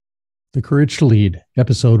The Courage to Lead,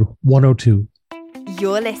 episode 102.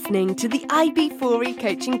 You're listening to the IB4E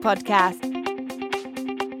Coaching Podcast.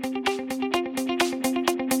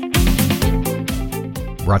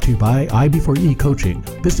 Brought to you by IB4E Coaching,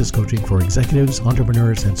 business coaching for executives,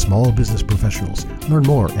 entrepreneurs, and small business professionals. Learn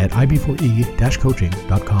more at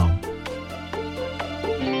ib4e-coaching.com.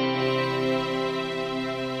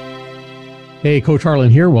 Hey, Coach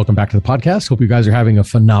Harlan here. Welcome back to the podcast. Hope you guys are having a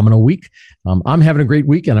phenomenal week. I'm having a great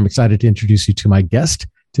week, and I'm excited to introduce you to my guest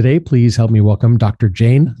today. Please help me welcome Dr.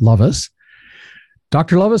 Jane Lovas.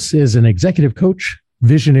 Dr. Lovas is an executive coach,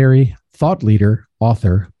 visionary, thought leader,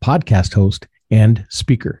 author, podcast host, and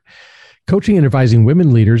speaker. Coaching and advising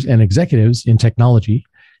women leaders and executives in technology,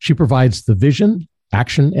 she provides the vision,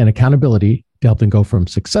 action, and accountability to help them go from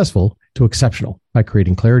successful to exceptional by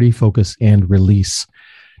creating clarity, focus, and release.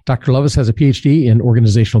 Dr. Lovas has a PhD in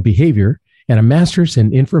organizational behavior and a master's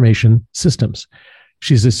in information systems.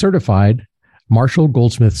 She's a certified Marshall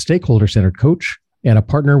Goldsmith stakeholder-centered coach and a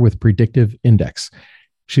partner with Predictive Index.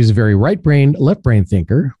 She's a very right-brain, left-brain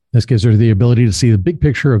thinker. This gives her the ability to see the big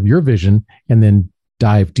picture of your vision and then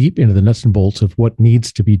dive deep into the nuts and bolts of what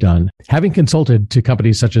needs to be done. Having consulted to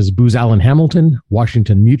companies such as Booz Allen Hamilton,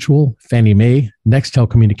 Washington Mutual, Fannie Mae, Nextel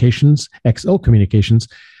Communications, XO Communications,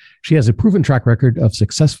 she has a proven track record of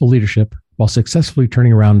successful leadership while successfully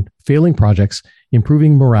turning around failing projects,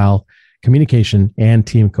 improving morale, communication, and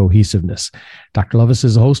team cohesiveness. Dr. Lovas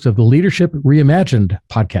is a host of the Leadership Reimagined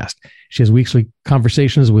podcast. She has weekly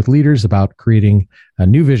conversations with leaders about creating a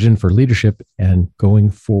new vision for leadership and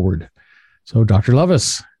going forward. So, Dr.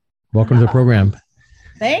 Lovas, welcome to the program.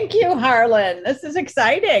 Thank you, Harlan. This is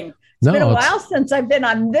exciting. It's been a while since I've been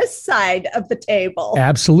on this side of the table.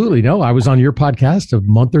 Absolutely. No, I was on your podcast a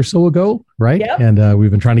month or so ago, right? Yep. And we've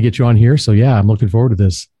been trying to get you on here. So yeah, I'm looking forward to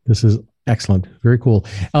this. This is excellent. Very cool.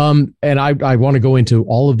 And I want to go into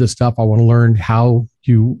all of this stuff. I want to learn how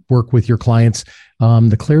you work with your clients,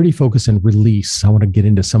 the clarity, focus, and release. I want to get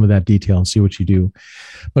into some of that detail and see what you do.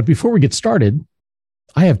 But before we get started,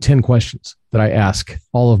 I have 10 questions that I ask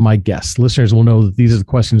all of my guests. Listeners will know that these are the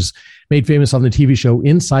questions made famous on the TV show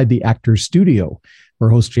Inside the Actor's Studio, where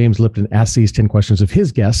host James Lipton asks these 10 questions of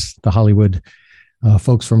his guests, the Hollywood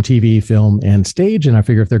folks from TV, film, and stage. And I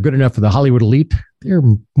figure if they're good enough for the Hollywood elite, they're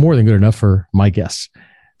more than good enough for my guests.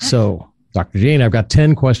 So, Dr. Jane, I've got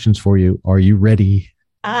 10 questions for you. Are you ready?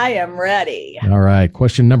 I am ready. All right.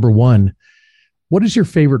 Question number 1. What is your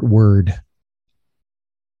favorite word?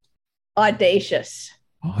 Audacious.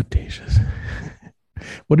 Audacious.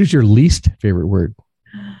 What is your least favorite word?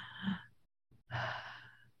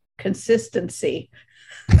 Consistency.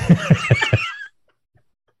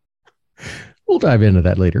 We'll dive into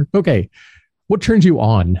that later. Okay. What turns you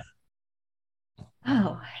on?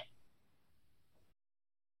 Oh,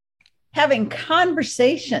 having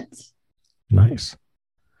conversations. Nice.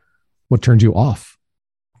 What turns you off?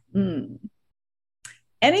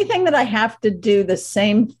 Anything that I have to do the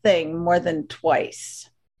same thing more than twice.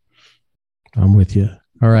 I'm with you.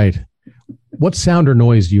 All right. What sound or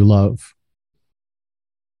noise do you love?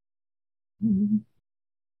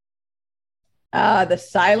 The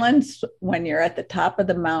silence when you're at the top of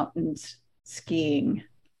the mountains skiing.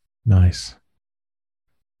 Nice.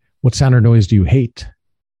 What sound or noise do you hate?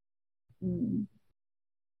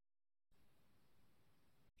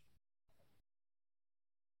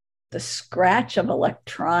 The scratch of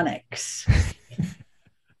electronics.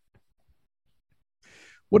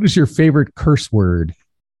 What is your favorite curse word?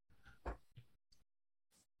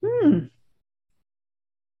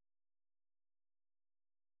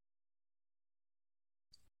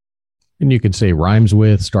 And you can say rhymes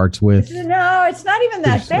with, starts with. No, it's not even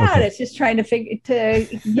that bad. Okay. It's just trying to figure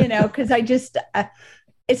because I just,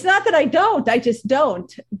 it's not that I just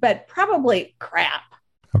don't, but probably crap.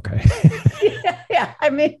 Okay. Yeah.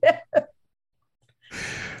 I mean,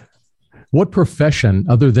 what profession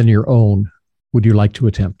other than your own would you like to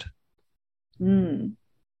attempt?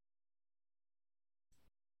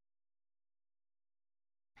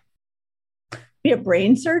 Be a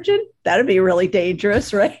brain surgeon? That'd be really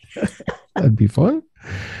dangerous, right? That'd be fun.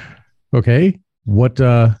 Okay. What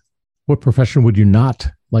profession would you not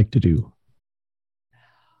like to do?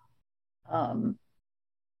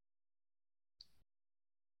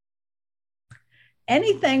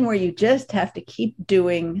 Anything where you just have to keep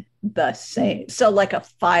doing the same. So like a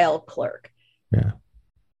file clerk. Yeah.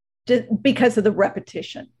 Just because of the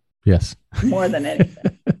repetition. Yes. More than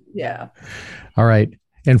anything. Yeah. All right.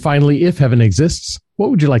 And finally, if heaven exists,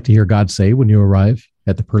 what would you like to hear God say when you arrive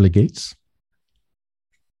at the pearly gates?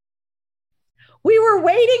 We were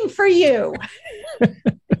waiting for you.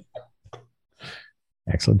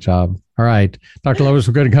 Excellent job. All right, Dr. Lovas,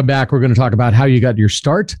 we're going to come back. We're going to talk about how you got your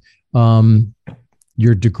start,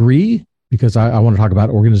 your degree, because I want to talk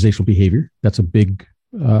about organizational behavior. That's a big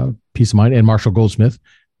piece of mine. And Marshall Goldsmith.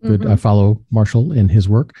 Good. I follow Marshall in his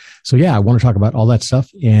work. So yeah, I want to talk about all that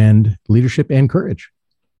stuff and leadership and courage.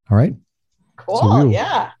 All right. Cool. So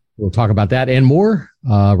we'll talk about that and more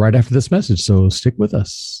right after this message. So stick with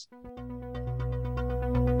us.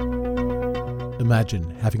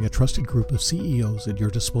 Imagine having a trusted group of CEOs at your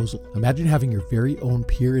disposal. Imagine having your very own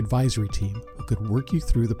peer advisory team who could work you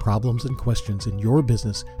through the problems and questions in your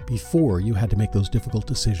business before you had to make those difficult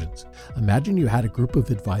decisions. Imagine you had a group of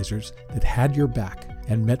advisors that had your back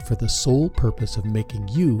and met for the sole purpose of making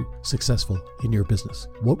you successful in your business.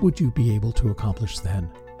 What would you be able to accomplish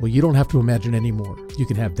then? Well, you don't have to imagine anymore. You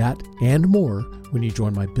can have that and more when you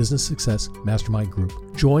join my Business Success Mastermind Group.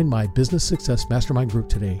 Join my Business Success Mastermind Group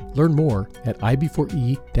today. Learn more at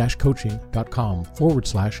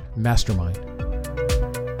ib4e-coaching.com/mastermind.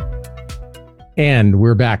 And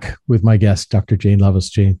we're back with my guest, Dr. Jane Lovas.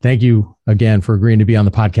 Jane, thank you again for agreeing to be on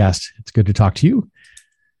the podcast. It's good to talk to you.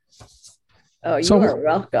 Oh, you are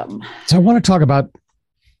welcome. So I want to talk about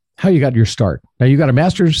how you got your start. Now, you got a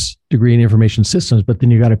master's degree in information systems, but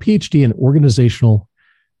then you got a PhD in organizational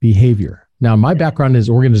behavior. Now, my background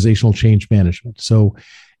is organizational change management. So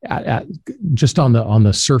just on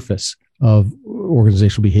the surface of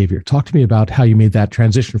organizational behavior, talk to me about how you made that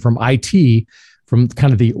transition from IT, from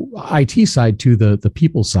kind of the IT side to the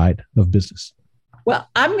people side of business. Well,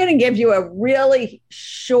 I'm going to give you a really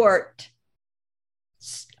short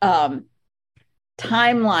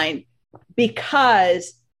timeline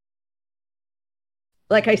because,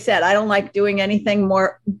 like I said, I don't like doing anything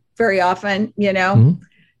more very often, you know? Mm-hmm.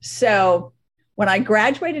 So when I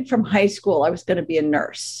graduated from high school, I was going to be a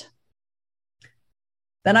nurse.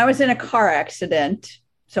 Then I was in a car accident.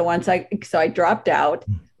 So I dropped out.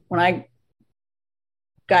 When I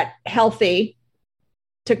got healthy,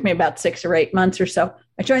 took me about 6 or 8 months or so,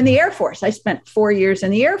 I joined the Air Force. I spent 4 years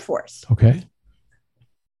in the Air Force. Okay.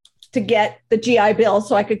 To get the GI Bill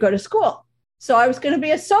so I could go to school. So I was going to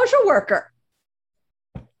be a social worker.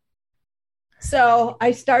 So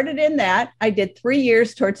I started in that. I did 3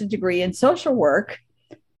 years towards a degree in social work.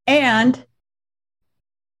 And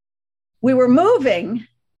we were moving.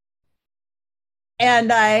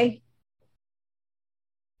 And I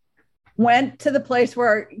went to the place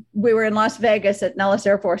where we were in Las Vegas at Nellis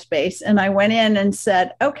Air Force Base. And I went in and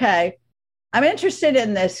said, okay, I'm interested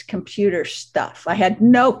in this computer stuff. I had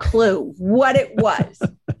no clue what it was.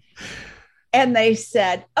 And they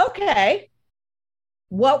said, okay,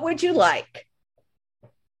 what would you like?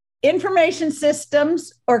 Information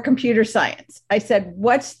systems or computer science? I said,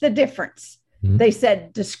 what's the difference? Mm-hmm. They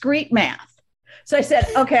said, discrete math. So I said,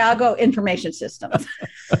 okay, I'll go information systems.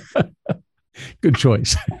 Good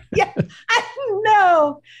choice. Yeah, I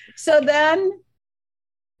know. So then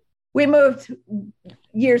we moved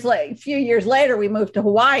a few years later, we moved to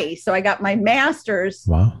Hawaii. So I got my master's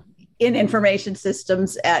in information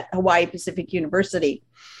systems at Hawaii Pacific University.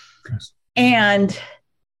 Yes. And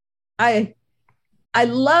I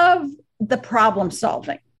love the problem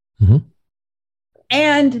solving. Mm-hmm.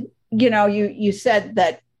 And, you know, you said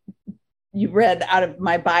that you read out of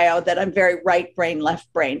my bio that I'm very right brain,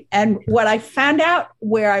 left brain. And what I found out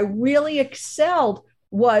where I really excelled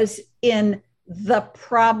was in the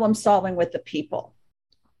problem solving with the people.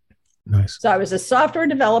 Nice. So I was a software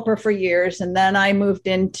developer for years, and then I moved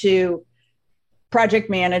into project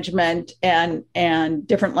management and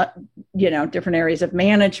different areas of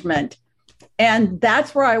management. And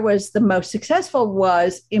that's where I was the most successful,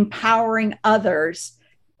 was empowering others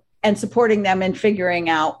and supporting them in figuring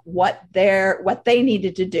out what they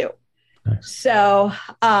needed to do. Nice. So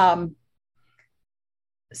I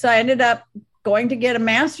ended up going to get a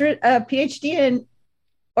PhD in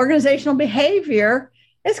organizational behavior.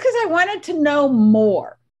 It's because I wanted to know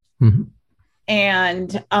more. Mm-hmm.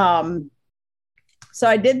 And so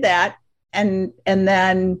I did that. And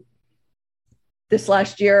then this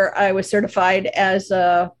last year, I was certified as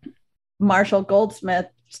a Marshall Goldsmith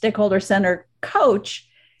stakeholder-centered coach.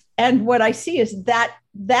 And what I see is that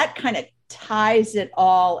kind of ties it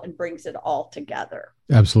all and brings it all together.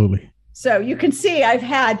 Absolutely. So you can see I've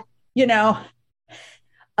had, you know,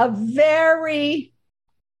 a very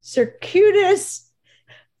circuitous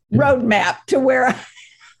roadmap to where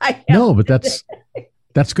I am. No, but that's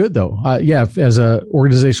good though. As a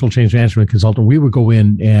organizational change management consultant, we would go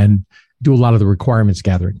in and do a lot of the requirements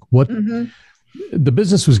gathering. The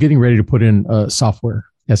business was getting ready to put in software,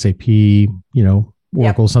 SAP,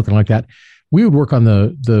 Oracle, something like that. We would work on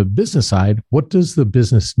the business side. What does the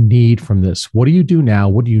business need from this? What do you do now?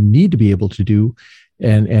 What do you need to be able to do?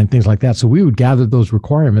 and things like that. So we would gather those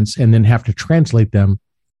requirements and then have to translate them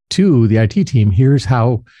to the IT team. Here's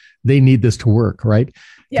how they need this to work, right?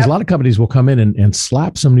 Because a lot of companies will come in and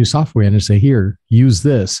slap some new software in and say, here, use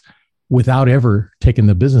this, without ever taking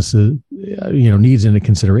the business needs into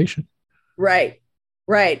consideration. Right.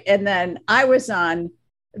 And then I was on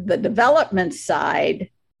the development side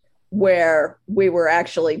where we were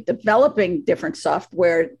actually developing different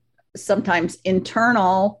software, sometimes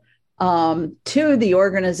internal to the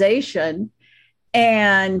organization.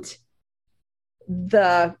 And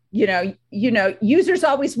users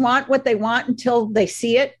always want what they want until they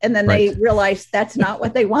see it. And then they realize that's not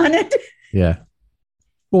what they wanted. Yeah.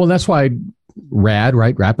 Well, that's why RAD,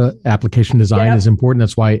 right? Rapid application design is important.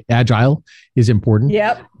 That's why Agile is important.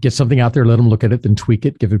 Yep. Get something out there, let them look at it, then tweak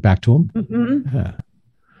it, give it back to them. Mm-hmm. Yeah.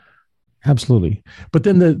 Absolutely. But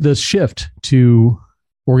then the shift to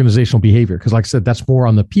organizational behavior, because like I said, that's more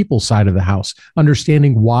on the people side of the house,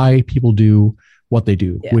 understanding why people do what they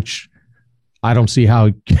do, which I don't see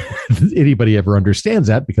how anybody ever understands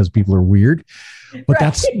that because people are weird. But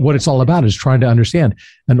that's what it's all about, is trying to understand.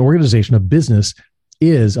 An organization, a business,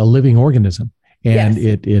 is a living organism, and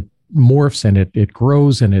it morphs and it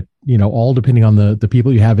grows, and it, all depending on the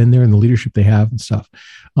people you have in there and the leadership they have and stuff.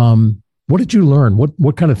 What did you learn?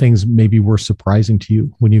 What kind of things maybe were surprising to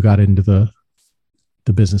you when you got into the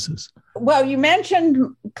businesses? Well, you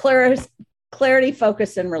mentioned clarity,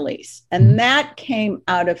 focus, and release. And that came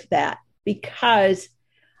out of that because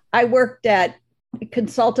I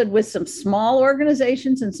consulted with some small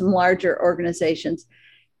organizations and some larger organizations.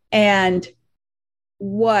 And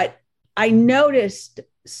what I noticed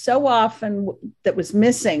so often that was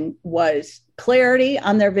missing was clarity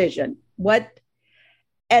on their vision.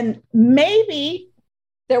 And maybe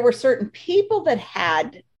there were certain people that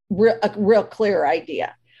had a real clear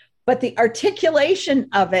idea, but the articulation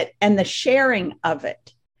of it and the sharing of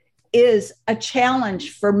it is a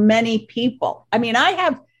challenge for many people. I mean,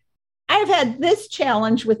 I've had this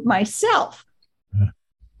challenge with myself.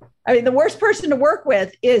 I mean, the worst person to work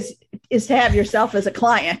with is to have yourself as a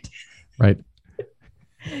client. Right.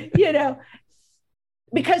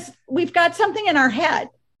 Because we've got something in our head.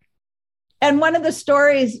 And one of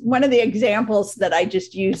the examples that I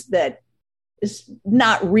just used that is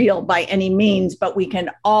not real by any means, but we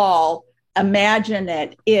can all imagine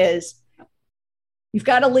it, is you've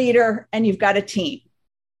got a leader and you've got a team,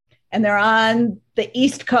 and they're on the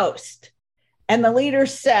East Coast. And the leader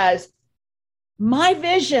says, my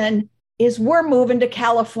vision is we're moving to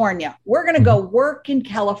California. We're going to go work in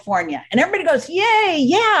California. And everybody goes, yay,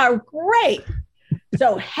 yeah, great.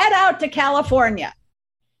 So head out to California.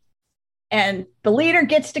 And the leader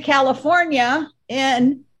gets to California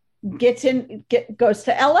and goes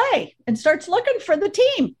to LA and starts looking for the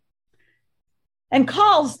team and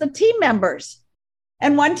calls the team members.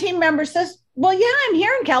 And one team member says, well, yeah, I'm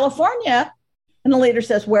here in California. And the leader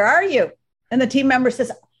says, where are you? And the team member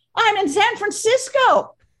says, I'm in San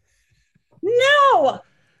Francisco. No.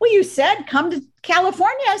 Well, you said come to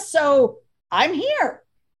California, so I'm here.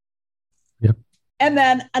 Yep. And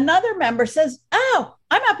then another member says, oh,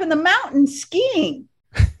 I'm up in the mountains skiing.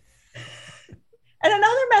 And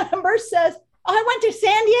another member says, oh, I went to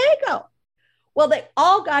San Diego. Well, they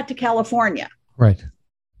all got to California. Right.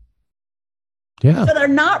 Yeah. So they're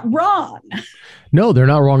not wrong. No, they're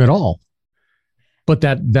not wrong at all. But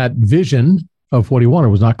that vision of what he wanted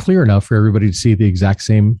was not clear enough for everybody to see the exact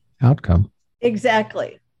same outcome.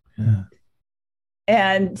 Exactly. Yeah.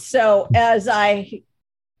 And so as I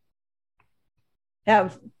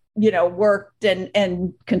have, worked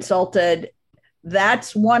and consulted,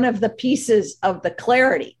 that's one of the pieces of the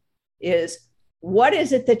clarity is, what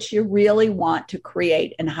is it that you really want to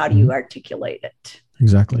create and how do you articulate it?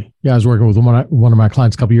 Exactly. Yeah. I was working with one of my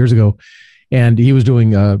clients a couple of years ago, and he was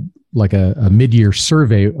doing a mid-year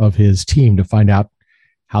survey of his team to find out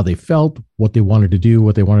how they felt, what they wanted to do,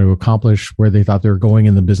 what they wanted to accomplish, where they thought they were going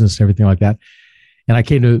in the business and everything like that. And I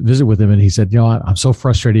came to visit with him, and he said, I'm so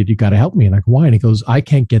frustrated. You got to help me. And I go, why? And he goes, I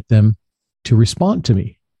can't get them to respond to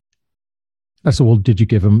me. I said, well, did you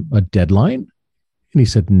give him a deadline? And he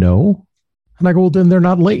said, no. And I go, well, then they're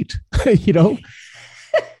not late.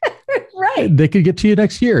 Right. They could get to you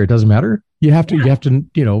next year. It doesn't matter. You have to,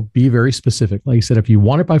 be very specific. Like you said, if you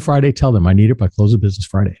want it by Friday, tell them I need it by close of business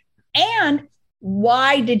Friday. And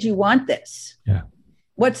why did you want this? Yeah.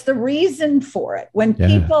 What's the reason for it? When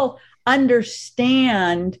people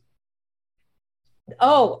understand,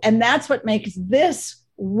 and that's what makes this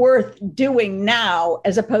worth doing now,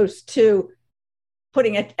 as opposed to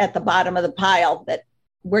putting it at the bottom of the pile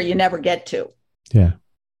where you never get to. Yeah,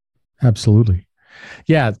 absolutely.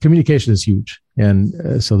 Yeah. Communication is huge.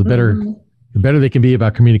 And so the better The better they can be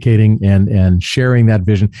about communicating and sharing that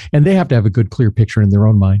vision. And they have to have a good, clear picture in their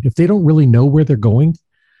own mind. If they don't really know where they're going,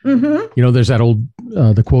 there's that old,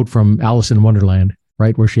 the quote from Alice in Wonderland,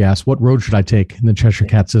 right? Where she asks, what road should I take? And the Cheshire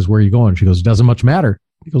Cat says, where are you going? She goes, it doesn't much matter.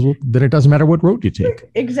 He goes, well, then it doesn't matter what road you take.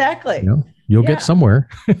 Exactly. You'll get somewhere.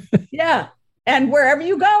 Yeah. And wherever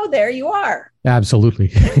you go, there you are.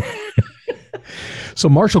 Absolutely. So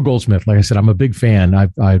Marshall Goldsmith, like I said, I'm a big fan.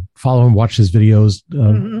 I follow and watch his videos,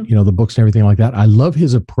 the books and everything like that. I love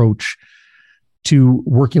his approach to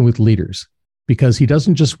working with leaders because he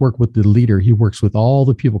doesn't just work with the leader. He works with all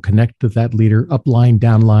the people connected to that leader, upline,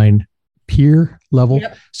 downline, peer level,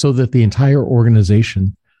 so that the entire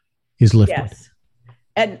organization is lifted. Yes.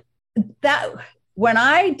 And that when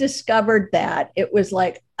I discovered that, it was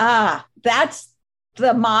like, that's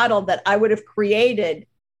the model that I would have created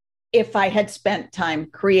if I had spent time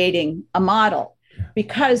creating a model,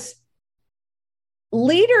 because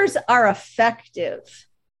leaders are effective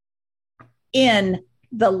in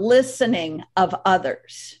the listening of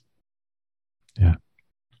others. Yeah.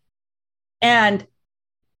 And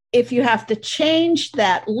if you have to change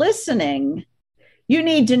that listening, you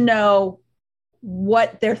need to know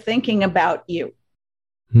what they're thinking about you.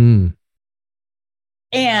 And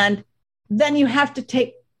then you have to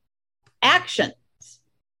take action.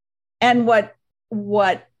 And what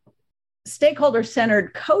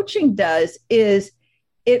stakeholder-centered coaching does is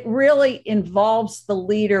it really involves the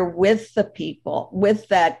leader with the people, with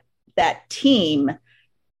that team,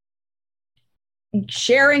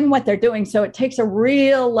 sharing what they're doing. So it takes a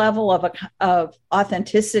real level of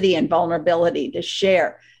authenticity and vulnerability to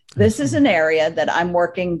share. This is an area that I'm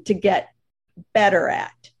working to get better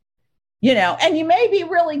at, and you may be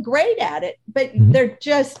really great at it, but they're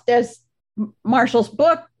just, as Marshall's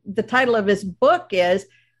book, the title of his book is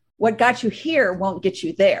What Got You Here Won't Get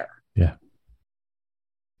You There. Yeah.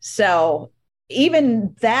 So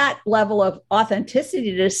even that level of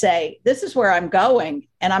authenticity to say, this is where I'm going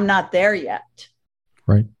and I'm not there yet.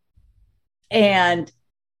 Right. And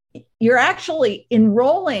you're actually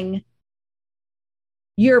enrolling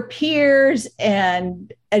your peers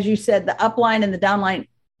and, as you said, the upline and the downline,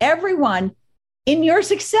 everyone in your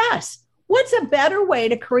success. What's a better way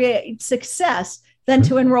to create success than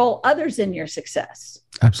to enroll others in your success?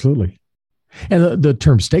 Absolutely. And the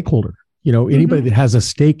term stakeholder, anybody that has a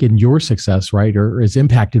stake in your success, right, or is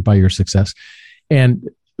impacted by your success. And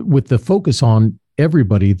with the focus on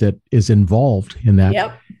everybody that is involved in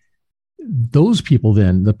that, those people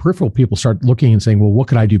then, the peripheral people, start looking and saying, well, what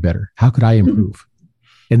could I do better? How could I improve?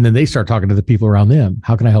 And then they start talking to the people around them.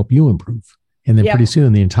 How can I help you improve? And then pretty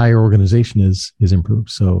soon the entire organization is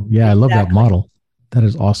improved. So I love that model. That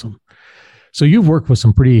is awesome. So you've worked with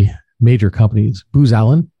some pretty major companies, Booz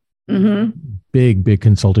Allen, big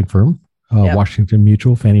consulting firm, Washington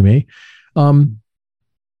Mutual, Fannie Mae. What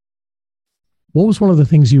was one of the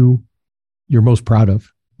things you're most proud of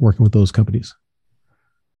working with those companies?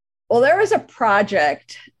 Well, there was a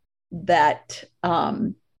project that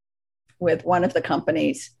with one of the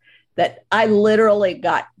companies that I literally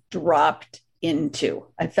got dropped into.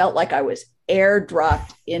 I felt like I was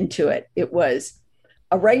airdropped into it. It was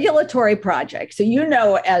a regulatory project. So,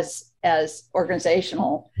 as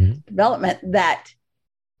organizational development, that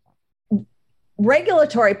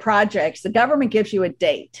regulatory projects, the government gives you a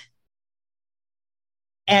date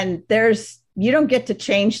and you don't get to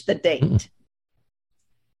change the date.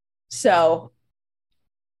 So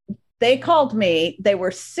they called me. They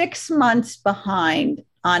were 6 months behind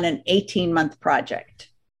on an 18-month project.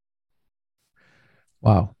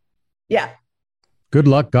 Wow. Yeah. Good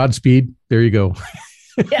luck. Godspeed. There you go.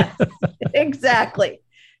 Yeah, exactly.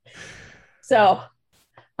 So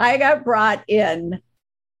I got brought in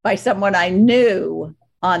by someone I knew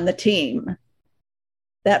on the team.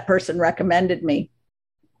 That person recommended me.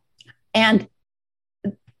 And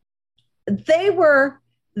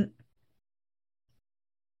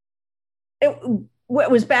it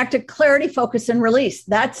was back to clarity, focus, and release.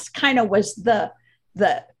 That's kind of was the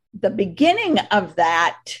beginning of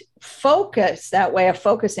that focus, that way of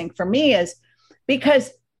focusing for me, is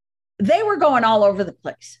because they were going all over the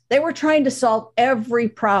place. They were trying to solve every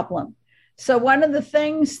problem. So one of the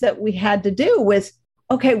things that we had to do was,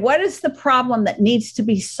 okay, what is the problem that needs to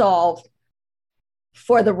be solved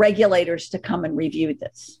for the regulators to come and review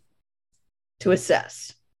this, to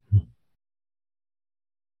assess?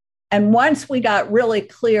 And once we got really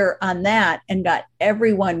clear on that and got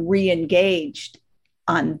everyone re-engaged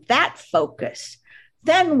on that focus,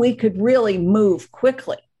 then we could really move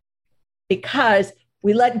quickly because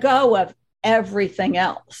we let go of everything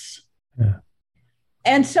else. Yeah.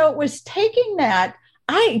 And so it was taking that,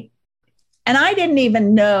 I didn't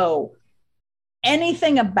even know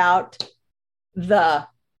anything about the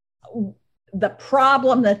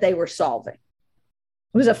problem that they were solving.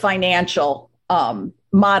 It was a financial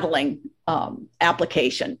modeling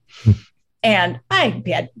application. And I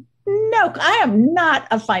am not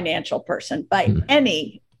a financial person by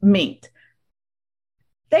any means.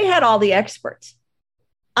 They had all the experts.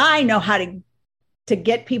 I know how to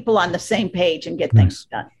get people on the same page and get things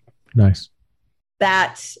done. Nice.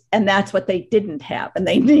 That's what they didn't have and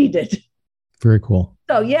they needed. Very cool.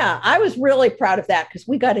 So yeah, I was really proud of that because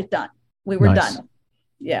we got it done. We were done.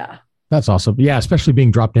 Yeah. That's awesome. Yeah. Especially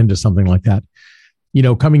being dropped into something like that,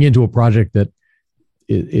 coming into a project that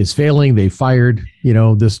is failing, they fired,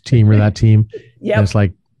 this team or that team. Yeah. It's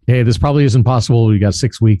like, hey, this probably isn't possible. You got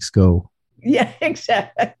 6 weeks, go. Yeah,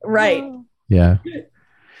 exactly. Right. Yeah.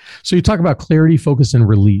 So you talk about clarity, focus, and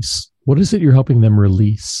release. What is it you're helping them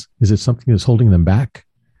release? Is it something that's holding them back?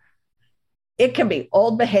 It can be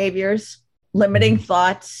old behaviors, limiting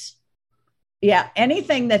thoughts. Yeah,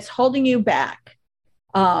 anything that's holding you back.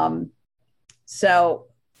 So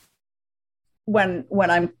when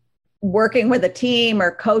I'm working with a team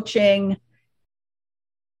or coaching,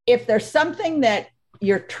 if there's something that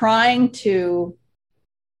you're trying to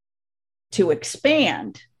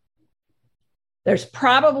expand, there's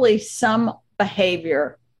probably some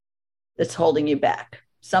behavior that's holding you back,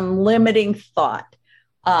 some limiting thought.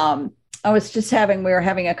 We were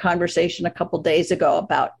having a conversation a couple days ago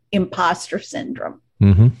about imposter syndrome.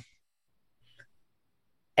 Mm-hmm.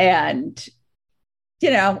 And,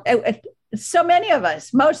 so many of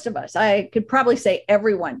us, most of us, I could probably say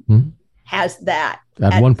everyone has that.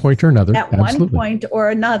 At one point or another. At Absolutely. One point or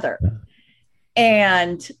another. Yeah.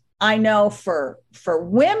 And I know for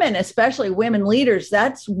women, especially women leaders,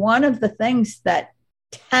 that's one of the things that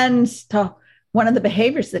one of the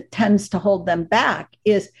behaviors that tends to hold them back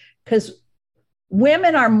is because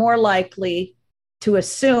women are more likely to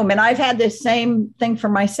assume, and I've had this same thing for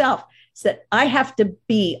myself, is that I have to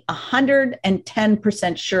be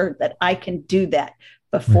 110% sure that I can do that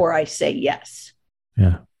before I say yes.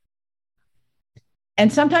 Yeah.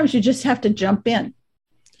 And sometimes you just have to jump in.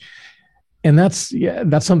 And that's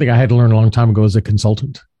something I had to learn a long time ago as a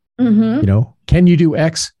consultant. Mm-hmm. Can you do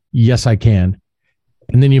X? Yes, I can.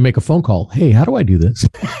 And then you make a phone call. Hey, how do I do this?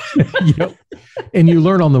 And you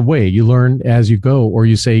learn on the way. You learn as you go, or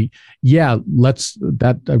you say, yeah,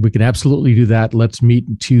 we can absolutely do that. Let's meet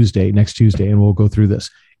next Tuesday, and we'll go through this.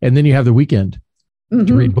 And then you have the weekend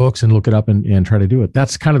to read books and look it up and try to do it.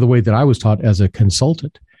 That's kind of the way that I was taught as a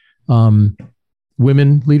consultant.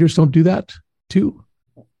 Women leaders don't do that too.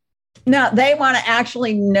 No, they want to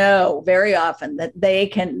actually know very often that they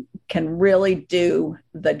can really do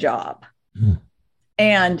the job. Mm.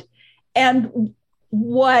 And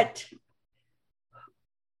what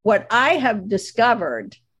I have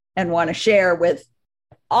discovered and want to share with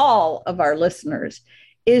all of our listeners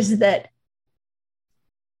is that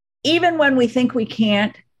even when we think we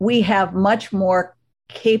can't, we have much more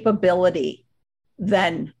capability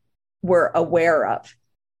than we're aware of.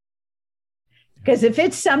 Because if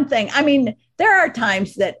it's something, there are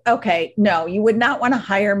times that, okay, no, you would not want to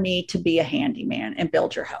hire me to be a handyman and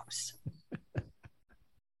build your house.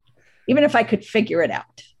 Even if I could figure it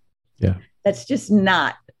out. Yeah. That's just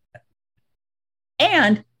not.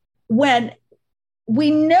 And when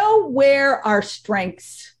we know where our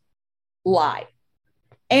strengths lie,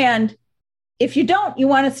 and if you don't, you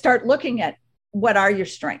want to start looking at what are your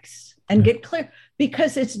strengths and get clear,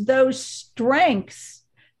 because it's those strengths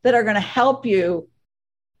that are going to help you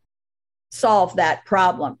solve that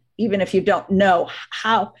problem, even if you don't know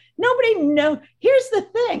how. Nobody knows. Here's the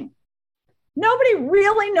thing. Nobody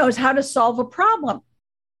really knows how to solve a problem.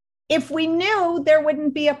 If we knew, there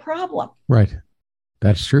wouldn't be a problem. Right.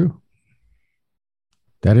 That's true.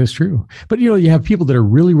 That is true. But, you have people that are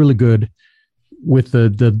really, really good with the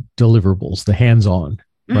deliverables, the hands-on,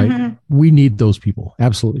 right? Mm-hmm. We need those people.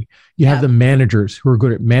 Absolutely. You have the managers who are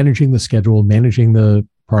good at managing the schedule, managing the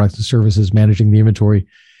products and services, managing the inventory.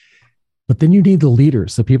 But then you need the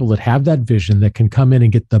leaders, the people that have that vision that can come in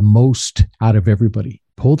and get the most out of everybody,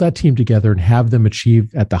 pull that team together and have them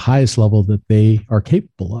achieve at the highest level that they are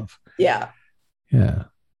capable of. Yeah. Yeah.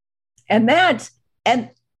 And that's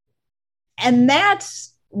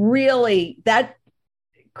really that,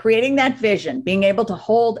 creating that vision, being able to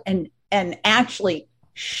hold and actually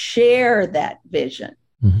share that vision.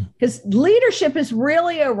 Because leadership is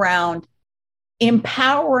really around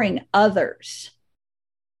empowering others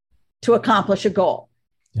to accomplish a goal.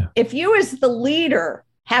 Yeah. If you as the leader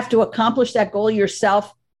have to accomplish that goal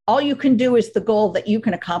yourself, all you can do is the goal that you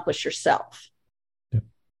can accomplish yourself. Yeah.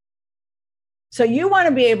 So you want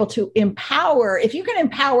to be able to empower. If you can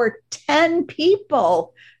empower 10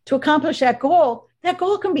 people to accomplish that goal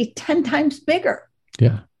can be 10 times bigger.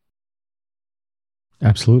 Yeah,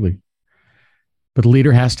 absolutely. But the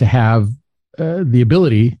leader has to have the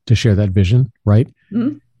ability to share that vision, right?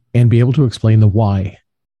 Mm-hmm. And be able to explain the why.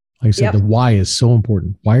 Like I said, the why is so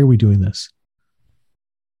important. Why are we doing this?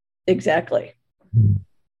 Exactly. Mm-hmm.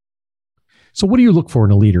 So what do you look for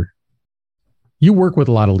in a leader? You work with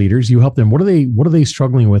a lot of leaders. You help them. What are they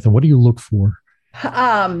struggling with, and what do you look for?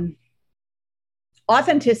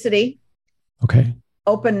 Authenticity. Okay.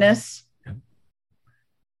 Openness. Yeah.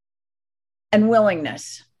 And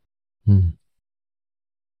willingness. The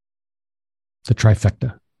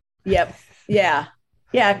trifecta. Yep. Yeah.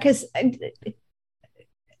 Yeah. Because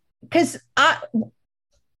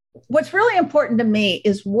what's really important to me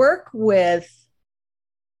is work with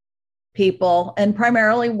people, and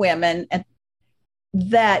primarily women, and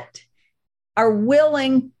that are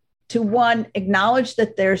willing to, one, acknowledge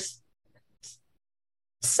that there's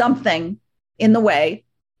something in the way.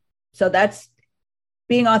 So that's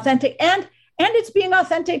being authentic, and it's being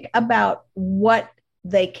authentic about what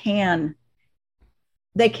they can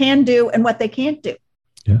do and what they can't do.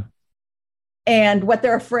 Yeah. And what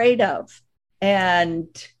they're afraid of, and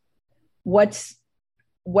what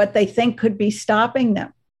they think could be stopping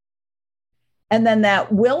them. And then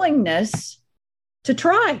that willingness to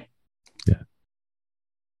try. Yeah.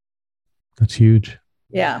 That's huge.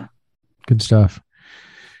 Yeah. Good stuff.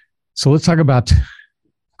 So let's talk about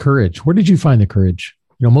courage. Where did you find the courage?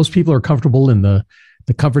 Most people are comfortable in the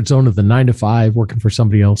comfort zone of the 9 to 5 working for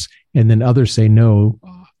somebody else. And then others say, no,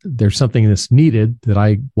 there's something that's needed that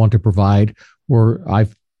I want to provide, or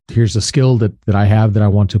here's a skill that I have that I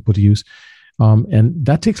want to put to use. And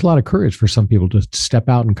that takes a lot of courage for some people to step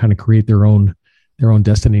out and kind of create their own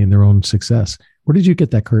destiny and their own success. Where did you get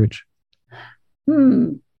that courage?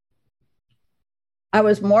 I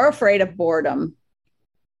was more afraid of boredom.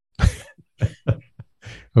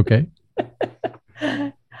 Okay.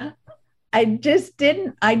 I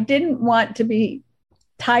didn't want to be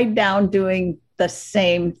tied down doing the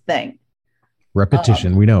same thing.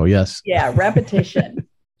 Repetition, we know, yes. Yeah, repetition.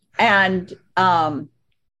 And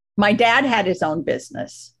my dad had his own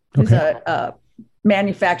business. He's a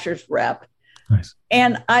manufacturer's rep. Nice.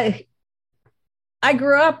 And I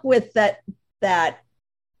grew up with that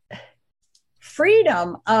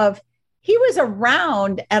freedom of, he was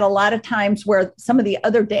around at a lot of times where some of the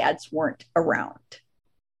other dads weren't around,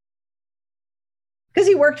 because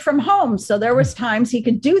he worked from home. So there was times he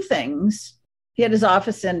could do things. He had his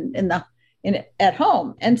office at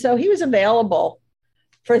home. And so he was available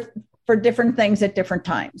for different things at different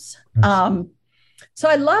times. Nice. So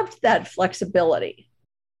I loved that flexibility.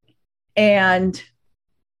 And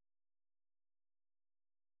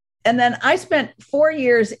then I spent 4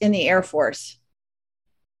 years in the Air Force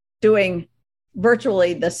doing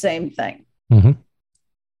virtually the same thing. Mm-hmm.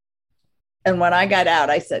 And when I got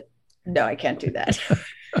out, I said, no, I can't do that.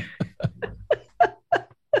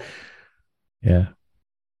 Yeah.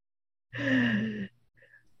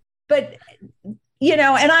 But,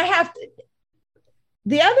 and I have to,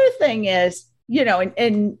 the other thing is,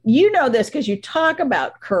 and this because you talk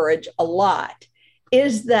about courage a lot,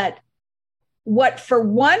 is that what for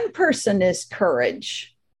one person is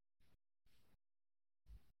courage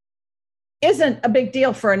isn't a big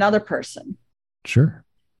deal for another person. Sure.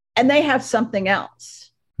 And they have something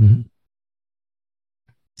else. Mm-hmm.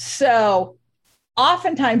 So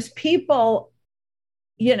oftentimes people,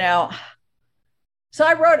 so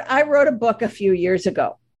I wrote a book a few years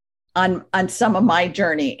ago on some of my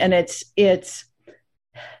journey, and it's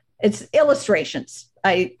illustrations.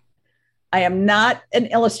 I am not an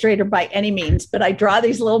illustrator by any means, but I draw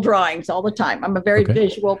these little drawings all the time. I'm a very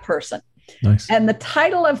visual person. Nice. And the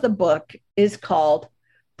title of the book is called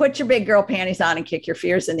Put Your Big Girl Panties On and Kick Your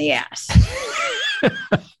Fears in the Ass.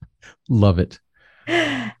 Love it.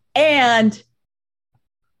 And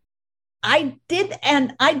I did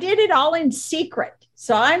it all in secret.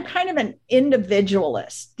 So I'm kind of an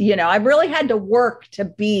individualist. I really had to work to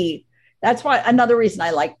be. That's why another reason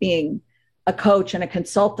I like being a coach and a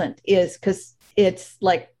consultant is because it's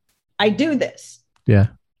like, I do this. Yeah.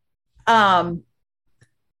 And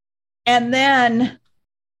then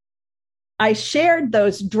I shared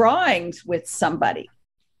those drawings with somebody.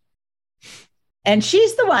 And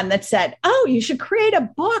she's the one that said, oh, you should create a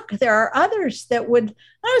book. There are others that would.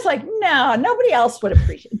 I was like, no, nobody else would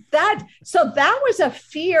appreciate that. So that was a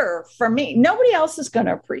fear for me. Nobody else is going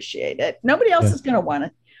to appreciate it. Nobody else is going to want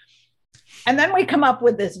it. And then we come up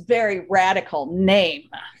with this very radical name,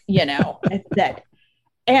 that,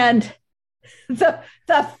 and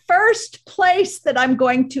the first place that I'm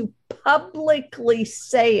going to publicly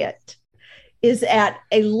say it is at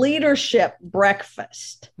a leadership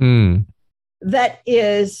breakfast that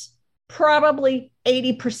is probably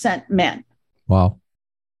 80% men. Wow.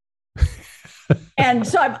 And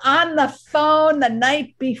so I'm on the phone the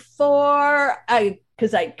night before,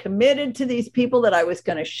 because I committed to these people that I was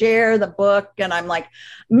going to share the book. And I'm like,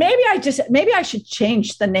 maybe I should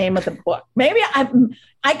change the name of the book. Maybe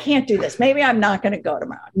I can't do this. Maybe I'm not going to go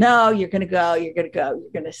tomorrow. No, you're going to go. You're going to go.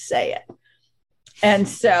 You're going to say it. And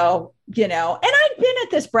so, and I'd been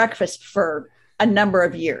at this breakfast for a number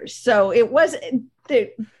of years. So it was,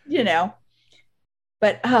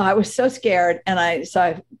 but I was so scared. And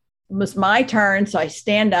it was my turn. So I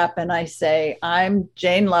stand up and I say, I'm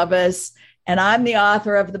Jane Lovas, and I'm the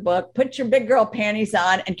author of the book, Put Your Big Girl Panties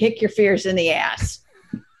On and Kick Your Fears in the Ass.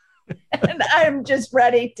 And I'm just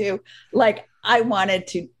ready to, I wanted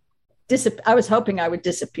to disappear. I was hoping I would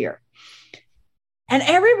disappear. And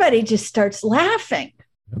everybody just starts laughing.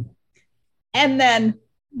 And then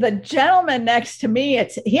the gentleman next to me,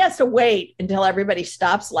 he has to wait until everybody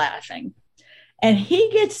stops laughing. And he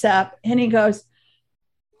gets up and he goes,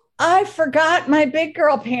 I forgot my big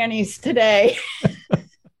girl panties today.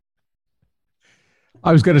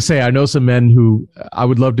 I was going to say, I know some men who I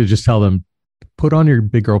would love to just tell them, put on your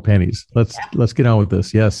big girl panties. Let's get on with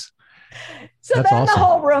this. Yes. So that's then awesome. The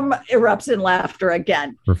whole room erupts in laughter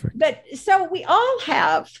again. Perfect. But so we all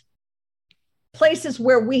have places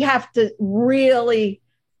where we have to really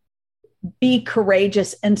be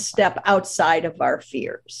courageous and step outside of our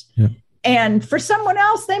fears. Yeah. And for someone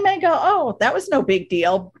else, they may go, oh, that was no big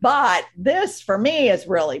deal. But this for me is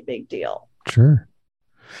really big deal. Sure.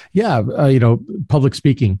 Yeah. Public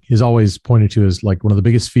speaking is always pointed to as like one of the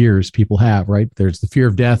biggest fears people have, right? There's the fear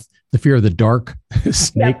of death, the fear of the dark,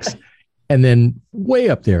 snakes. Yep. And then way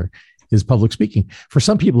up there is public speaking. For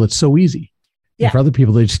some people, it's so easy. Yeah. And for other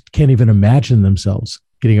people, they just can't even imagine themselves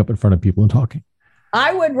getting up in front of people and talking.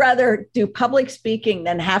 I would rather do public speaking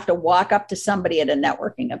than have to walk up to somebody at a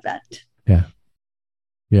networking event. Yeah.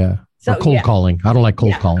 Yeah. So, or cold calling. I don't like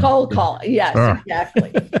cold calling. Cold calling. Yes,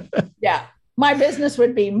 exactly. Yeah. My business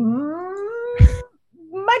would be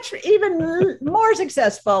even more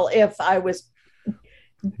successful if I was.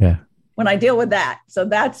 Yeah. When I deal with that. So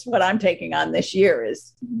that's what I'm taking on this year,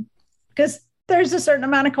 is because there's a certain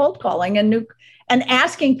amount of cold calling and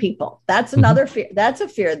asking people. That's another fear. That's a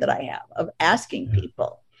fear that I have, of asking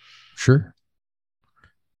people. Sure.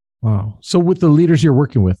 Wow. So with the leaders you're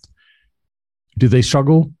working with, do they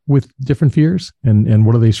struggle with different fears, and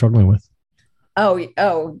what are they struggling with? Oh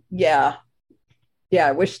yeah. Yeah.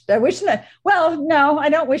 I wish that. Well, no, I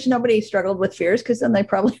don't wish nobody struggled with fears, because then they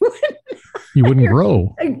probably wouldn't. You wouldn't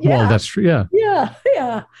grow. Yeah. Well, that's true. Yeah. Yeah.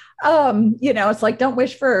 Yeah. It's like, don't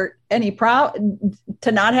wish for any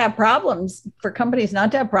to not have problems, for companies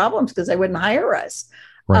not to have problems, because they wouldn't hire us.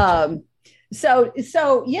 Right.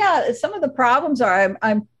 So yeah, some of the problems are,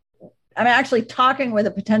 I'm actually talking with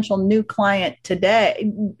a potential new client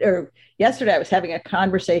today, or yesterday. I was having a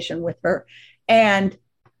conversation with her, and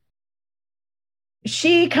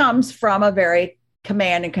she comes from a very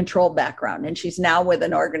command and control background, and she's now with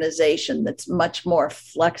an organization that's much more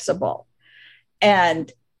flexible.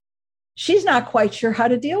 And she's not quite sure how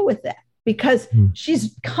to deal with that, because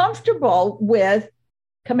she's comfortable with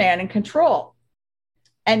command and control.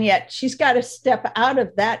 And yet she's got to step out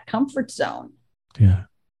of that comfort zone. Yeah.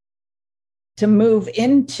 To move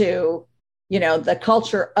into, the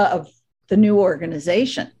culture of the new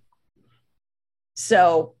organization.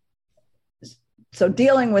 So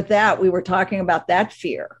dealing with that, we were talking about that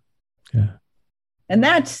fear. Yeah. And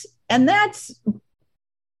that's another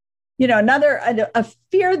a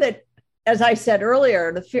fear that, as I said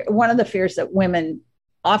earlier, one of the fears that women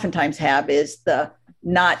oftentimes have is the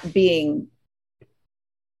not being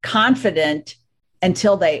confident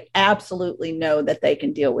until they absolutely know that they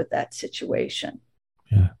can deal with that situation.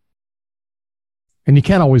 Yeah. And you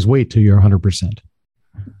can't always wait till you're 100%.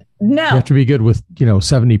 No. You have to be good with,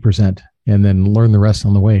 70% and then learn the rest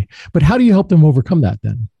on the way. But how do you help them overcome that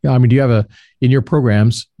then? I mean, do you have in your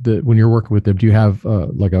programs when you're working with them, do you have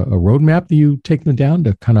like a roadmap that you take them down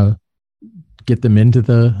to kind of get them into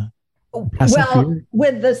the fear?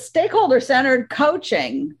 With the stakeholder-centered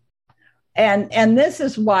coaching, and this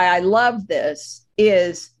is why I love this,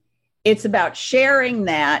 is it's about sharing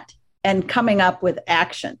that and coming up with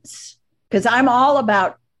actions. Because I'm all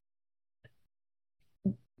about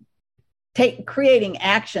creating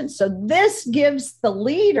action. So this gives the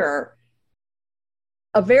leader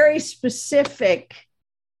a very specific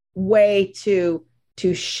way to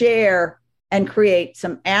share and create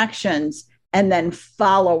some actions and then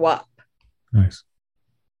follow up. Nice.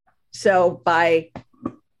 So by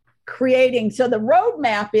creating, so the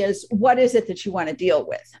roadmap is, what is it that you want to deal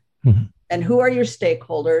with? Mm-hmm. And who are your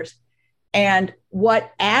stakeholders? And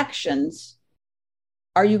what actions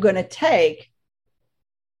are you going to take?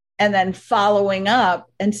 And then following up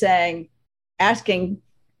and asking,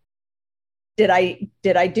 did I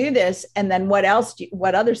do this? And then what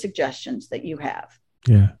other suggestions that you have?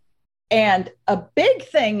 Yeah. And a big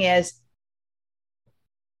thing is,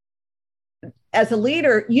 as a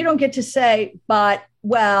leader, you don't get to say, but,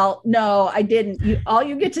 well, no, I didn't. All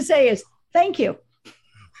you get to say is, thank you.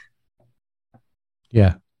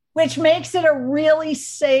 Yeah. Which makes it a really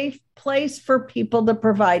safe place for people to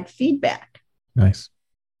provide feedback. Nice.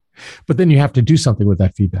 But then you have to do something with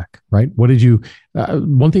that feedback, right? What did you,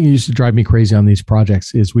 one thing that used to drive me crazy on these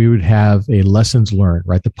projects is we would have a lessons learned,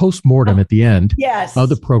 right? The postmortem at the end of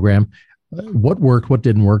the program, what worked, what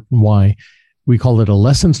didn't work, and why. We called it a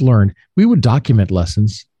lessons learned. We would document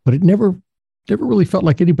lessons, but it never really felt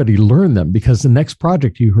like anybody learned them, because the next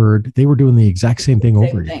project you heard, they were doing the exact same thing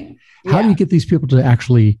over again. Yeah. How do you get these people to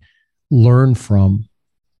actually learn from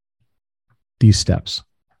these steps?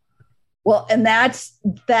 Well, and that's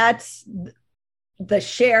the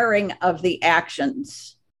sharing of the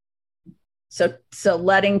actions. So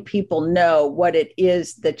letting people know what it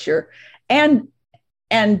is that you're, and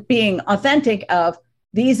being authentic of,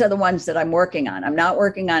 these are the ones that I'm working on. I'm not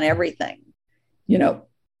working on everything,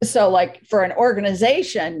 So like for an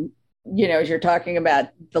organization, as you're talking about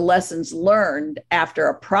the lessons learned after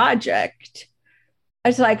a project,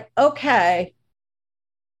 it's like, okay.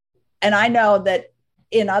 And I know that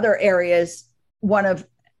in other areas, one of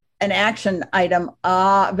an action item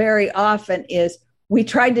very often is, we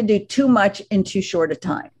tried to do too much in too short a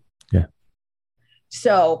time. Yeah.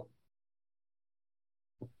 So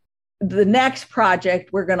the next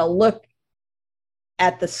project, we're going to look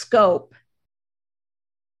at the scope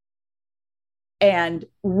and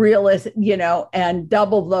and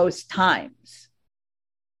double those times,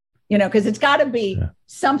 because it's got to be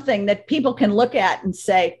something that people can look at and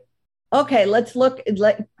say, okay, let's look,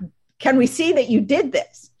 can we see that you did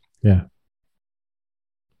this? Yeah.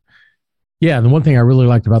 Yeah. And the one thing I really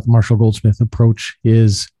liked about the Marshall Goldsmith approach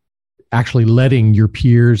is actually letting your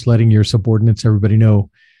peers, letting your subordinates, everybody know,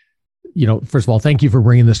 first of all, thank you for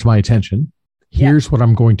bringing this to my attention. Here's what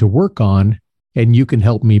I'm going to work on, and you can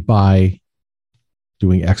help me by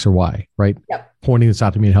doing X or Y, right? Yep. Pointing this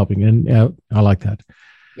out to me and helping. And I like that.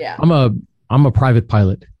 Yeah. I'm a private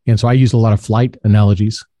pilot. And so I use a lot of flight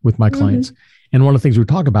analogies with my clients. And one of the things we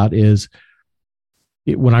talk about is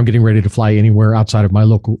when I'm getting ready to fly anywhere outside of my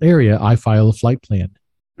local area, I file a flight plan.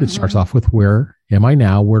 It starts off with, where am I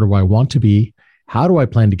now? Where do I want to be? How do I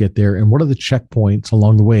plan to get there? And what are the checkpoints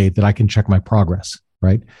along the way that I can check my progress,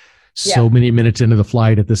 right? Yeah. So many minutes into the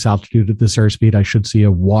flight at this altitude, at this airspeed, I should see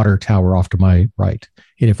a water tower off to my right.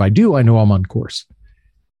 And if I do, I know I'm on course.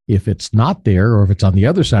 If it's not there, or if it's on the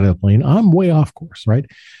other side of the plane, I'm way off course, right?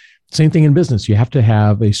 Same thing in business. You have to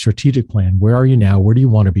have a strategic plan. Where are you now? Where do you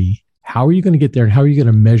want to be? How are you going to get there? And how are you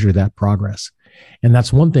going to measure that progress? And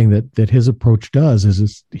that's one thing that his approach does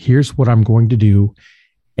is here's what I'm going to do.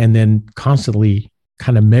 And then constantly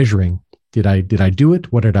kind of measuring, did I do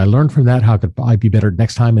it? What did I learn from that? How could I be better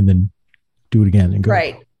next time? And then do it again and go.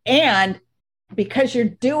 Right. And because you're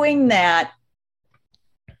doing that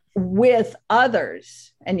with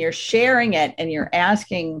others and you're sharing it and you're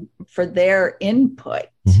asking for their input,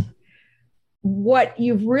 what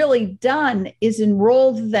you've really done is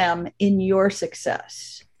enrolled them in your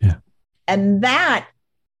success. Yeah. And that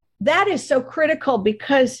is so critical,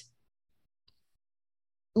 because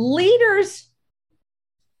leaders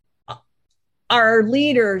are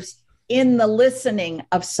leaders in the listening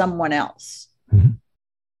of someone else.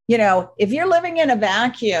 If you're living in a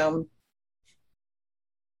vacuum,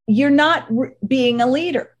 you're not being a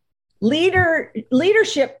leader.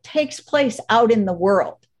 Leadership takes place out in the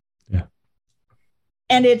world. Yeah.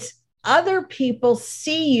 And it's other people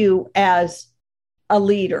see you as a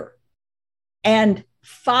leader and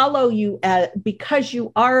follow you because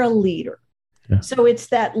you are a leader. Yeah. So it's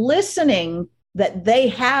that listening that they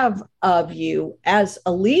have of you as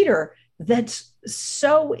a leader that's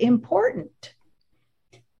so important.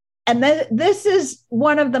 And this is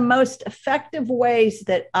one of the most effective ways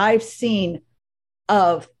that I've seen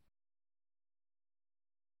of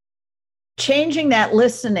changing that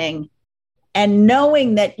listening and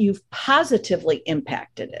knowing that you've positively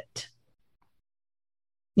impacted it.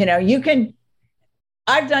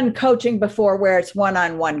 I've done coaching before where it's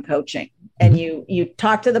one-on-one coaching, and you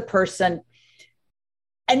talk to the person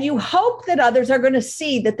and you hope that others are going to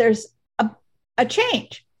see that there's a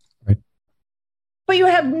change. Right. but you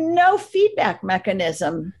have no feedback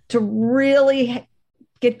mechanism to really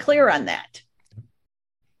get clear on that.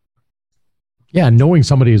 Yeah, knowing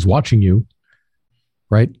somebody is watching you,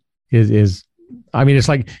 right, is I mean, it's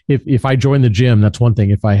like if I join the gym, that's one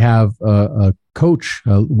thing. If I have a coach,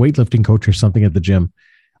 a weightlifting coach or something at the gym,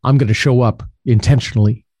 I'm going to show up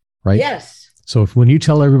intentionally, right? Yes. So when you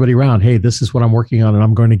tell everybody around, hey, this is what I'm working on and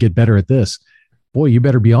I'm going to get better at this, boy, you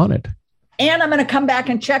better be on it. And I'm going to come back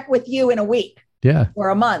and check with you in a week. Yeah. Or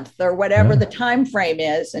a month or whatever the time frame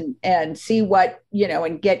is and see what,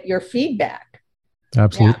 and get your feedback.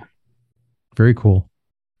 Absolutely. Yeah. Very cool.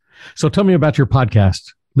 So tell me about your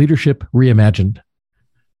podcast, Leadership Reimagined.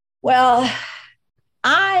 Well,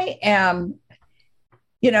 I am,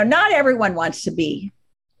 not everyone wants to be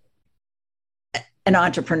an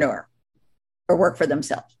entrepreneur or work for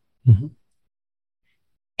themselves. Mm-hmm.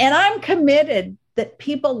 And I'm committed that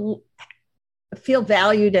people feel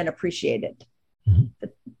valued and appreciated. Mm-hmm.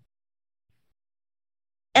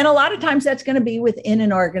 And a lot of times that's going to be within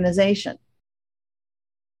an organization.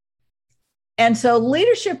 And so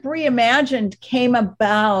Leadership Reimagined came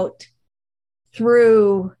about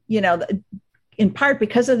through, in part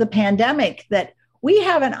because of the pandemic, that we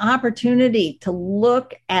have an opportunity to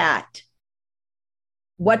look at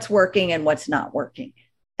what's working and what's not working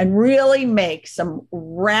and really make some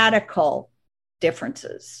radical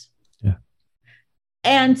differences. Yeah.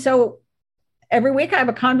 And so every week I have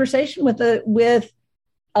a conversation with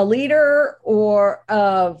a leader or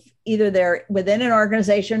of either they're within an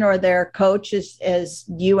organization or their coach, as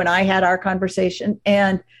you and I had our conversation,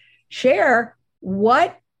 and share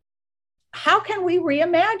how can we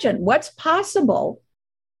reimagine what's possible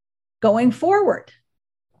going forward.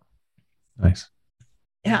 Nice.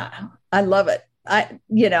 Yeah, I love it.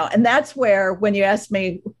 And that's where, when you ask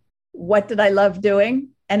me, what did I love doing?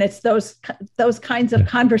 And it's those kinds of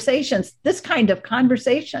conversations, this kind of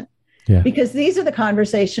conversation. Yeah. Because these are the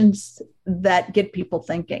conversations that get people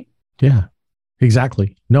thinking. Yeah,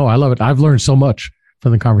 exactly. No, I love it. I've learned so much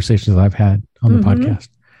from the conversations that I've had on the podcast.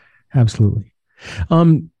 Absolutely.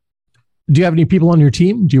 Do you have any people on your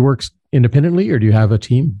team? Do you work independently or do you have a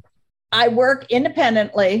team? I work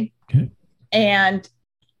independently. Okay. And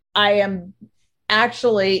I am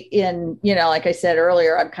actually in, like I said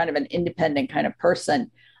earlier, I'm kind of an independent kind of person.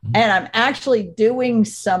 Mm-hmm. And I'm actually doing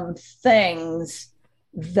some things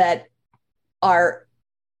that are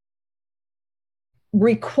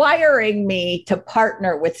requiring me to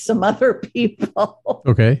partner with some other people.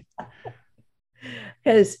 Okay.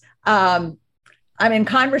 Because I'm in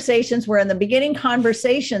conversations. We're in the beginning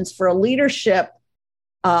conversations for a leadership.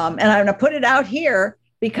 And I'm going to put it out here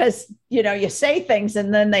because, you say things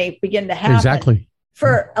and then they begin to happen. Exactly.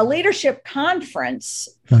 For a leadership conference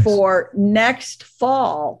for next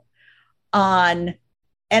fall and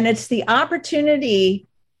it's the opportunity.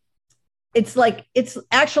 It's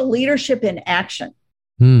actual leadership in action.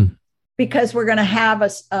 Because we're going to have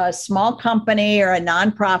a small company or a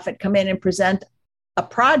nonprofit come in and present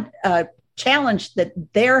a challenge that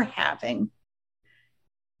they're having.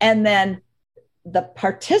 And then the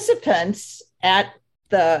participants at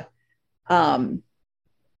the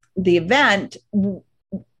event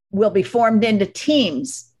will be formed into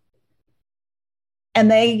teams.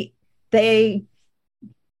 And they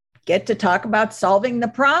get to talk about solving the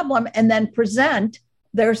problem and then present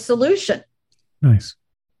their solution. Nice.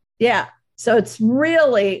 Yeah. So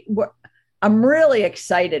I'm really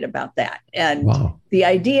excited about that. And the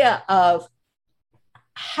idea of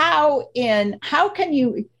how can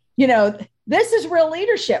you, this is real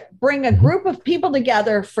leadership. Bring a group of people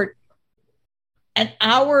together for an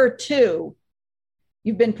hour or two.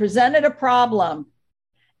 You've been presented a problem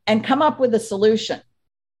and come up with a solution.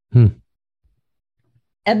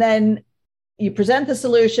 And then you present the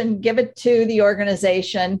solution, give it to the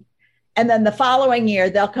organization. And then the following year,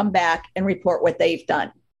 they'll come back and report what they've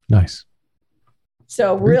done. Nice.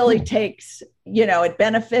 So really takes, it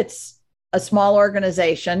benefits a small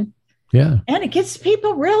organization. Yeah. And it gets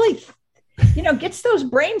people really, gets those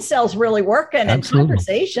brain cells really working in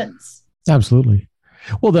conversations. Absolutely.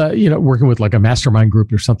 Well, working with like a mastermind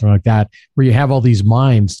group or something like that, where you have all these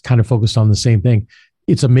minds kind of focused on the same thing.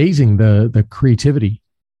 It's amazing the creativity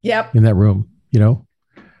in that room,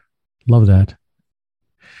 Love that.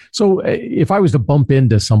 So if I was to bump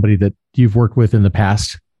into somebody that you've worked with in the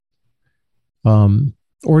past,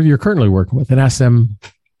 or you're currently working with, and ask them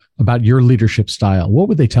about your leadership style, what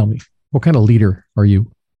would they tell me? What kind of leader are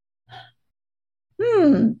you?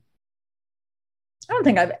 I don't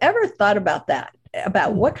think I've ever thought about that,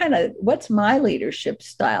 about what's my leadership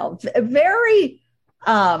style. Very,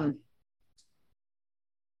 on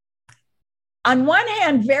one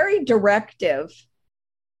hand, very directive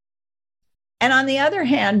And on the other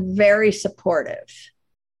hand, very supportive.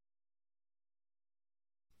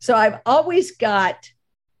 So I've always got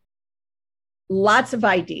lots of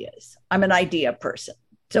ideas. I'm an idea person.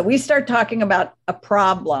 So we start talking about a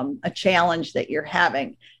problem, a challenge that you're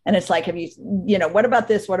having. And it's like, what about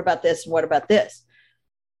this? What about this? What about this?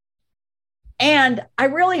 And I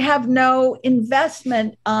really have no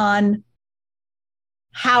investment on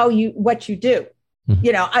what you do.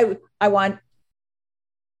 Mm-hmm. I want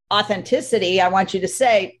authenticity. I want you to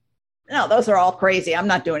say, no, those are all crazy. I'm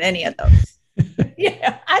not doing any of those.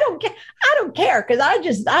 I don't care. Cause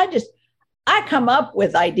I come up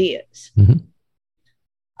with ideas.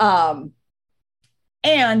 Mm-hmm.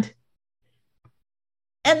 And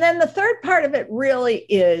then the third part of it really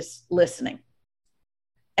is listening.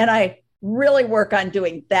 And I really work on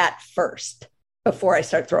doing that first before I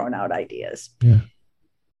start throwing out ideas. Yeah.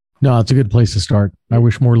 No, it's a good place to start. I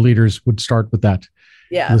wish more leaders would start with that.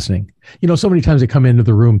 Yeah. Listening. So many times they come into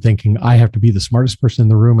the room thinking I have to be the smartest person in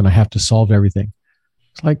the room and I have to solve everything.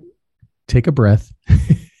 It's like, take a breath,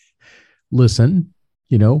 listen,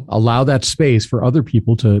 allow that space for other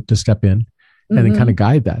people to step in and then kind of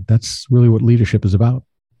guide that. That's really what leadership is about.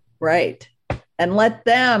 Right. And let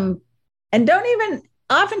them, and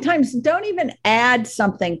oftentimes don't even add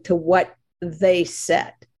something to what they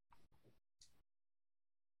said.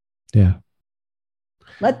 Yeah.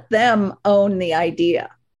 Let them own the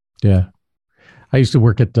idea. Yeah. I used to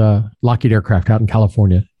work at Lockheed Aircraft out in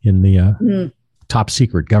California in the top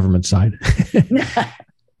secret government side.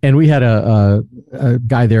 And we had a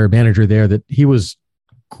guy there, a manager there, that he was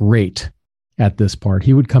great at this part.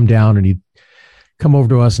 He would come down and he'd come over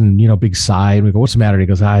to us and, big sigh. And we go, what's the matter? And he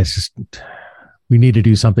goes, it's just, we need to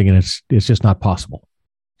do something and it's just not possible.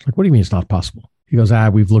 Like, what do you mean it's not possible? He goes,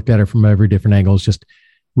 we've looked at it from every different angle. It's just,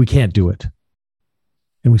 we can't do it.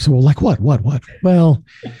 And we said, well, like what? Well,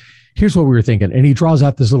 here's what we were thinking. And he draws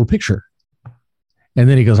out this little picture. And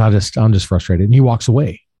then he goes, I'm just frustrated. And he walks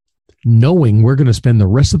away, knowing we're going to spend the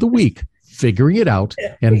rest of the week figuring it out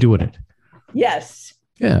and doing it. Yes.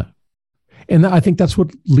 Yeah. And I think that's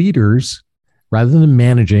what leaders, rather than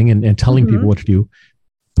managing and telling people what to do,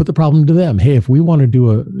 put the problem to them. Hey, if we want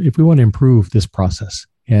to improve this process,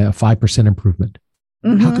 a 5% improvement,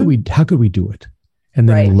 how could we do it? And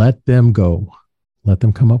then let them go, let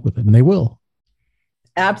them come up with it, and they will.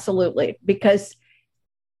 Absolutely. Because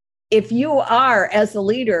if you are, as a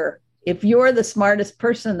leader, if you're the smartest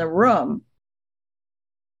person in the room,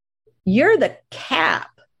 you're the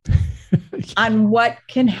cap on what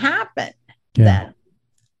can happen then.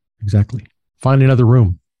 Exactly. Find another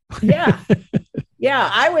room. Yeah. Yeah.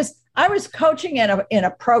 I was coaching in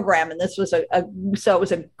a program, and this was so it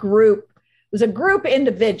was a group. It was a group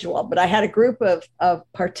individual, but I had a group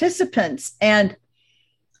of participants, and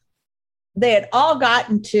they had all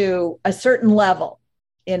gotten to a certain level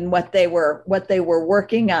in what they were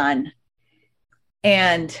working on.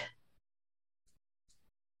 And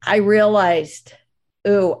I realized,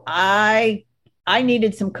 I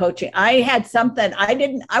needed some coaching. I had something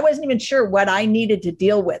I wasn't even sure what I needed to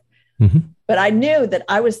deal with, but I knew that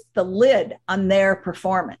I was the lid on their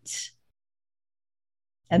performance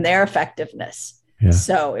and their effectiveness. Yeah.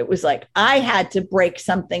 So it was like, I had to break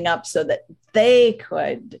something up so that they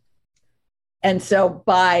could. And so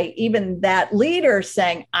by even that leader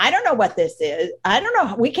saying, I don't know what this is. I don't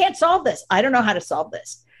know. We can't solve this. I don't know how to solve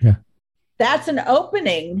this. Yeah. That's an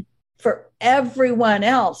opening for everyone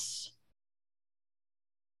else.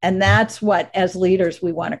 And that's what, as leaders,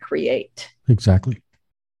 we want to create. Exactly.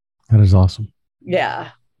 That is awesome.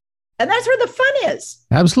 Yeah. And that's where the fun is.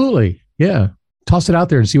 Absolutely. Yeah. Toss it out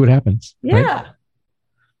there and see what happens. Yeah. Right?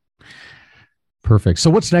 Perfect. So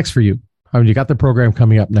what's next for you? I mean, you got the program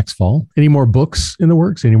coming up next fall. Any more books in the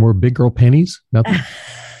works? Any more big girl panties? Nothing?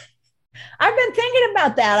 I've been thinking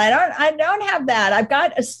about that. I don't have that. I've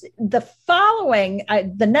got the following.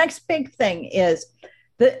 The next big thing is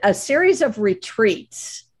a series of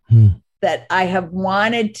retreats that I have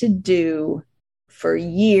wanted to do for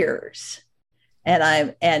years.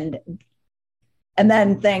 And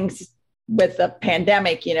then things with the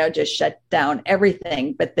pandemic, just shut down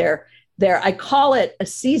everything. But I call it a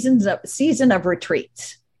season of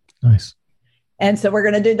retreats. Nice. And so we're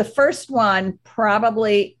going to do the first one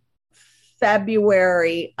probably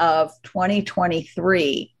February of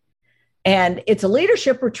 2023. And it's a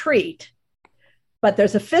leadership retreat, but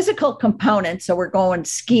there's a physical component. So we're going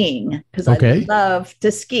skiing because I love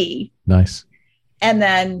to ski. Nice. And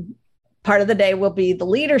then part of the day will be the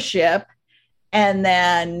leadership, and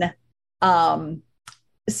then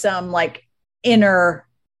some like inner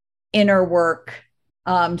work.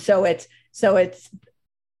 So it's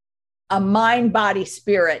a mind, body,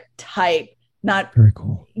 spirit type not very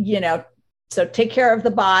cool. So take care of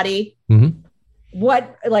the body.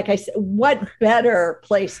 Like I said, what better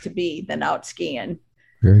place to be than out skiing?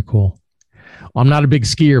 Very cool. I'm not a big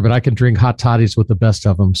skier, but I can drink hot toddies with the best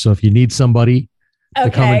of them. So if you need somebody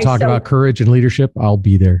to come and talk about courage and leadership, I'll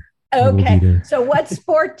be there. Okay. Be there. So what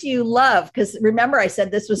sport do you love? Because remember, I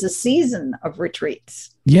said this was a season of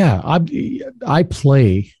retreats. Yeah, I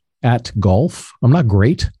play at golf. I'm not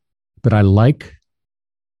great, but I like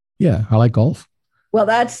golf. Well,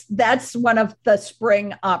 that's one of the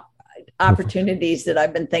spring opportunities that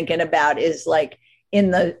I've been thinking about, is like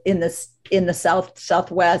in the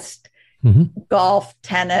southwest, golf,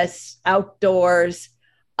 tennis, outdoors,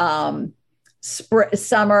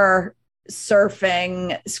 summer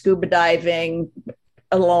surfing, scuba diving,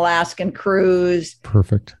 an Alaskan cruise.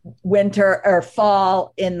 Perfect. Winter or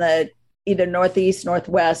fall in the either northeast,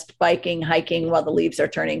 northwest, biking, hiking while the leaves are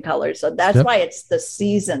turning colors. So that's why it's the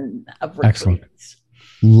season of retreats. Excellent.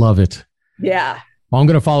 Love it. Yeah. Well, I'm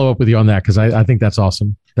going to follow up with you on that because I think that's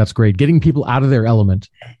awesome. That's great. Getting people out of their element.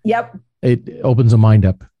 Yep. It opens a mind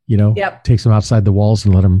up, takes them outside the walls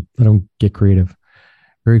and let them get creative.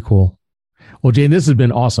 Very cool. Well, Jane, this has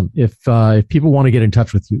been awesome. If people want to get in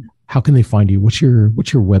touch with you, how can they find you? What's your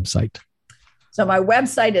website? So my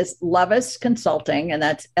website is Lovas Consulting, and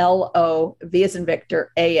that's LOV as in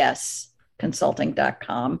Victor, AS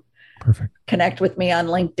consulting.com. Perfect. Connect with me on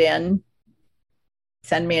LinkedIn.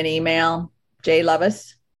 Send me an email,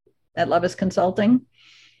 jlovas at Lovas Consulting.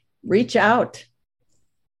 Reach out.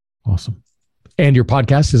 Awesome. And your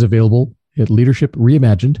podcast is available at Leadership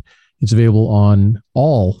Reimagined. It's available on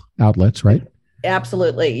all outlets, right?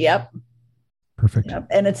 Absolutely. Yep. Perfect. Yep.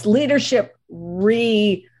 And it's Leadership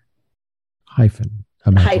Imagined.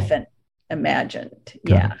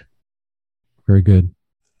 Yeah. Very good.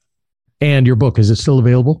 And your book, is it still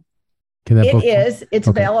available? It is. It's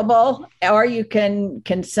available, or you can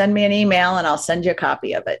send me an email and I'll send you a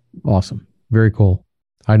copy of it. Awesome. Very cool.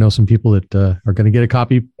 I know some people that are going to get a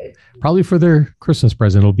copy probably for their Christmas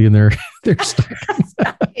present. It'll be in their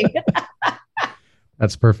stocking.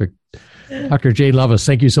 That's perfect. Dr. Jane Lovas,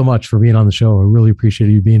 thank you so much for being on the show. I really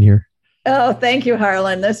appreciate you being here. Oh, thank you,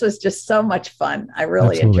 Harlan. This was just so much fun. I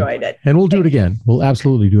really enjoyed it. And we'll do it again. We'll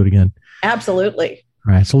absolutely do it again. Absolutely.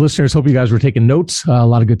 All right. So listeners, hope you guys were taking notes. A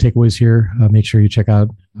lot of good takeaways here. Make sure you check out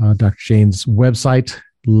Dr. Jane's website,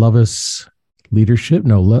 Lovas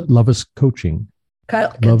Coaching.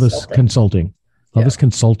 Lovas Consulting.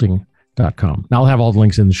 LovasConsulting.com. Now I'll have all the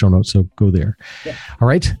links in the show notes, so go there. Yeah. All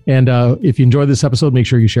right. And if you enjoyed this episode, make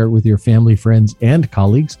sure you share it with your family, friends, and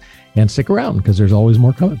colleagues, and stick around because there's always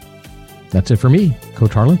more coming. That's it for me,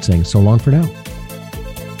 Coach Harlan, saying so long for now.